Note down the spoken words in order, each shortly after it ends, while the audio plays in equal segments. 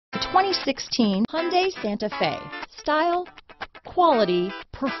2016 Hyundai Santa Fe. Style, quality,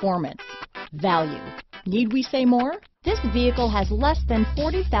 performance, value. Need we say more? This vehicle has less than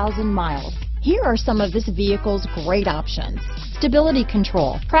 40,000 miles. Here are some of this vehicle's great options: stability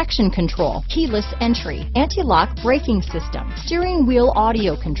control, traction control, keyless entry, anti-lock braking system, steering wheel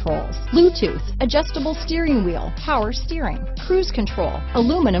audio controls, Bluetooth, adjustable steering wheel, power steering, cruise control,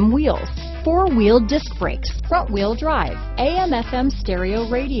 aluminum wheels, four-wheel disc brakes, front-wheel drive, AM/FM stereo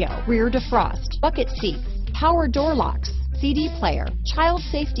radio, rear defrost, bucket seats, power door locks, CD player, child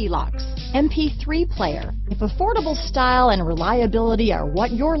safety locks, MP3 player. If affordable style and reliability are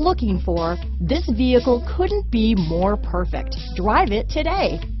what you're looking for, this vehicle couldn't be more perfect. Drive it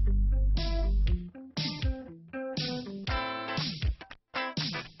today.